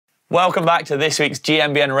Welcome back to this week's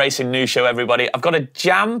GMBN Racing News Show, everybody. I've got a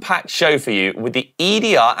jam-packed show for you with the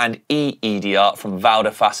EDR and EEDR from Val di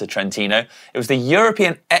Fassa, Trentino. It was the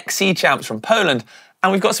European XC champs from Poland,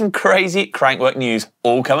 and we've got some crazy crankwork news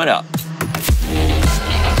all coming up.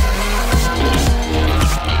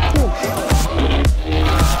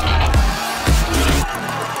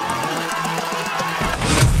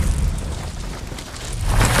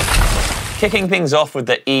 Kicking things off with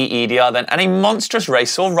the EEDR then, and a monstrous race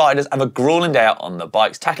saw riders have a grueling day out on the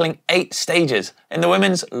bikes, tackling 8 stages. In the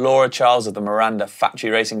women's, Laura Charles of the Miranda Factory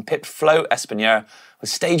Racing pipped Flo Espiniera with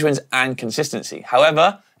stage wins and consistency.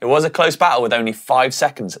 However, it was a close battle with only 5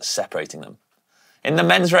 seconds separating them. In the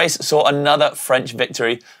men's race, saw another French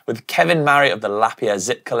victory with Kevin Marry of the Lapierre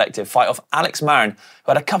Zip Collective fight off Alex Marin,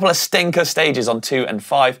 who had a couple of stinker stages on 2 and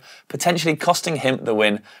 5, potentially costing him the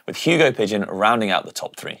win, with Hugo Pigeon rounding out the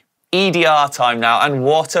top 3. EDR time now, and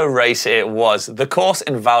what a race it was. The course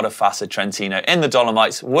in Val di Fassa, Trentino in the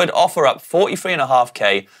Dolomites would offer up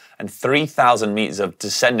 43.5k and 3,000 metres of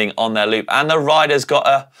descending on their loop, and the riders got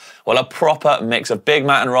a proper mix of big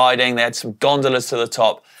mountain riding. They had some gondolas to the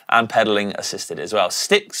top and pedalling assisted as well.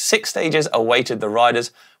 6 stages awaited the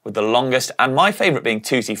riders, with the longest and my favourite being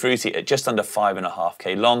Tutti Frutti at just under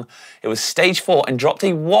 5.5k long. It was stage 4 and dropped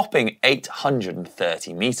a whopping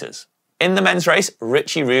 830 metres. In the men's race,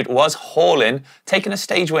 Richie Rude was hauling, taking a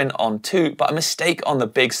stage win on 2, but a mistake on the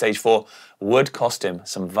big stage 4 would cost him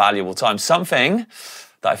some valuable time. Something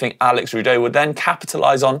that I think Alex Rudeau would then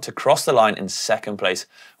capitalise on to cross the line in 2nd place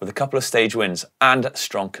with a couple of stage wins and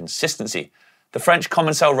strong consistency. The French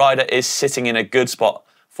Commencal rider is sitting in a good spot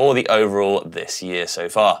for the overall this year so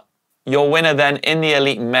far. Your winner then in the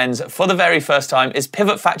elite men's for the very first time is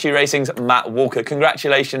Pivot Factory Racing's Matt Walker.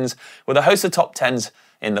 Congratulations. With a host of top 10s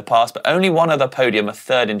in the past, but only one other podium, a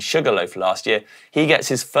 3rd in Sugarloaf last year, he gets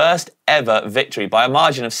his first ever victory by a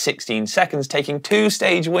margin of 16 seconds, taking 2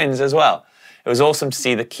 stage wins as well. It was awesome to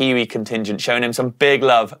see the Kiwi contingent showing him some big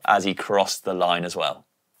love as he crossed the line as well.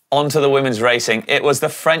 On to the women's racing. It was the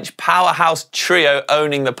French powerhouse trio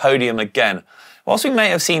owning the podium again. Whilst we may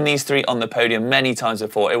have seen these 3 on the podium many times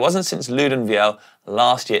before, it wasn't since Ludenviel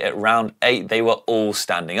last year at round 8 they were all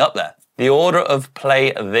standing up there. The order of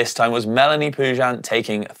play this time was Melanie Poujan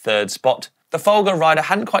taking 3rd spot. The Folger rider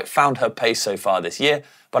hadn't quite found her pace so far this year,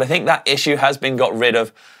 but I think that issue has been got rid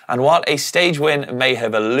of, and while a stage win may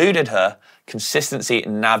have eluded her, consistency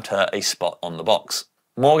nabbed her a spot on the box.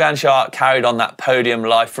 Morganne Charre carried on that podium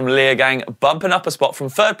life from Leergang, bumping up a spot from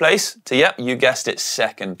 3rd place to, yep, you guessed it,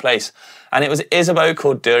 2nd place. And it was Isabeau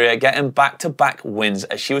Corderia getting back-to-back wins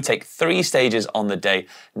as she would take 3 stages on the day,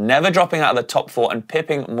 never dropping out of the top 4 and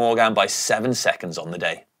pipping Morganne by 7 seconds on the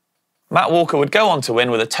day. Matt Walker would go on to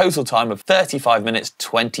win with a total time of 35 minutes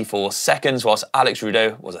 24 seconds, whilst Alex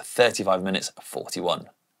Rudeau was a 35 minutes 41.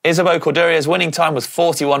 Isabeau Corderia's winning time was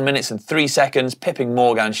 41 minutes and 3 seconds, pipping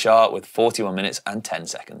Morganne Charre with 41 minutes and 10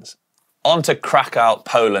 seconds. On to Krakow,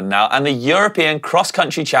 Poland now, and the European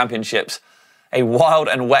Cross-Country Championships. A wild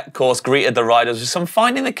and wet course greeted the riders, with some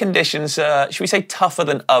finding the conditions, should we say, tougher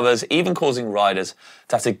than others, even causing riders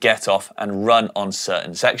to have to get off and run on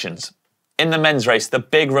certain sections. In the men's race, the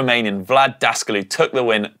big Romanian Vlad Dascălu took the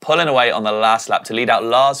win, pulling away on the last lap to lead out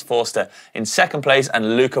Lars Forster in 2nd place,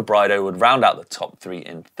 and Luca Brido would round out the top 3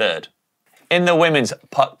 in 3rd. In the women's,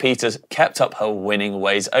 Puck Peters kept up her winning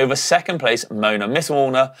ways over 2nd place Mona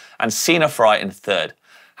Misswalner and Sina Fry in 3rd.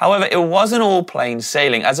 However, it wasn't all plain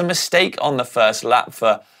sailing, as a mistake on the first lap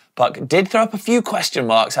for Puck did throw up a few question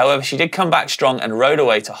marks. However, she did come back strong and rode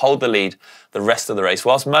away to hold the lead the rest of the race,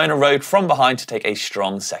 whilst Mona rode from behind to take a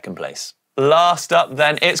strong 2nd place. Last up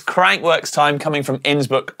then, it's Crankworx time coming from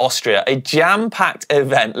Innsbruck, Austria. A jam-packed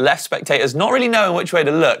event left spectators not really knowing which way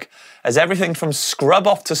to look, as everything from scrub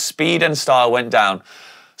off to speed and style went down.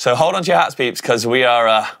 So hold on to your hats, peeps, because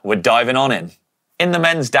we're diving on in. In the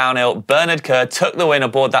men's downhill, Bernard Kerr took the win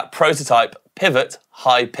aboard that prototype Pivot,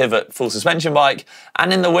 high pivot full suspension bike,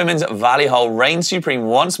 and in the women's, Valley Hole reigned supreme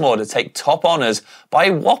once more to take top honours by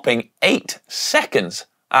a whopping 8 seconds.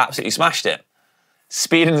 Absolutely smashed it.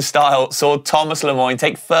 Speed and style saw Thomas Lemoyne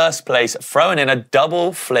take 1st place, throwing in a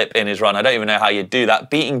double flip in his run. I don't even know how you do that,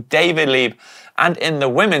 beating David Lieb. And in the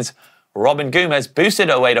women's, Robin Gomez boosted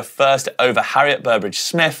her way to 1st over Harriet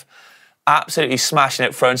Burbridge-Smith, absolutely smashing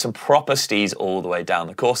it, throwing some proper stees all the way down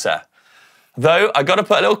the course there. Though, I got to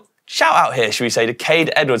put a little shout out here, should we say, to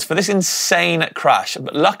Cade Edwards for this insane crash.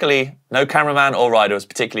 But luckily, no cameraman or rider was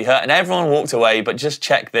particularly hurt, and everyone walked away, but just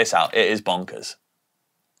check this out, it is bonkers.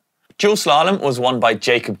 Dual slalom was won by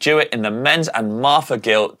Jacob Jewett in the men's, and Martha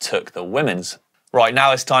Gill took the women's. Right,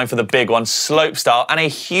 now it's time for the big one, slopestyle, and a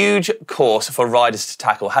huge course for riders to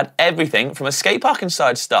tackle. Had everything from a skate park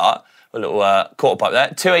inside start, a little quarter pipe there,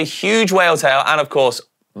 to a huge whale tail, and of course,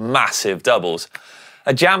 massive doubles.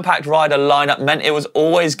 A jam-packed rider lineup meant it was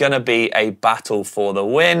always going to be a battle for the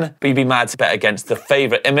win, but you'd be mad to bet against the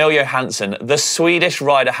favourite. Emil Johansson, the Swedish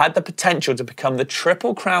rider, had the potential to become the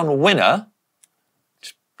Triple Crown winner,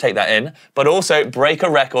 just take that in, but also break a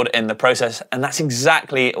record in the process, and that's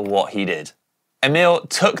exactly what he did. Emil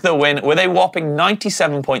took the win with a whopping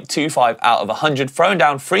 97.25 out of 100, throwing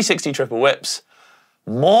down 360 triple whips,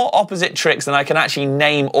 more opposite tricks than I can actually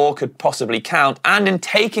name or could possibly count, and in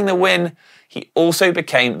taking the win, he also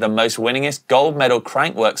became the most winningest gold medal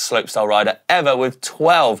Crankworx slopestyle rider ever with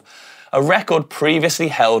 12, a record previously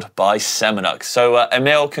held by Semenuk. So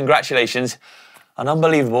Emil, congratulations. An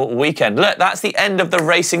unbelievable weekend. Look, that's the end of the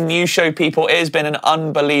racing news show, people. It has been an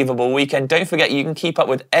unbelievable weekend. Don't forget, you can keep up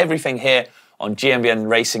with everything here on GMBN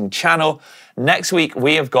Racing channel. Next week,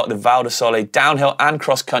 we have got the Val di Sole downhill and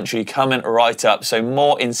cross country coming right up. So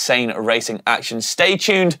more insane racing action. Stay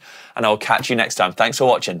tuned and I'll catch you next time. Thanks for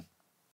watching.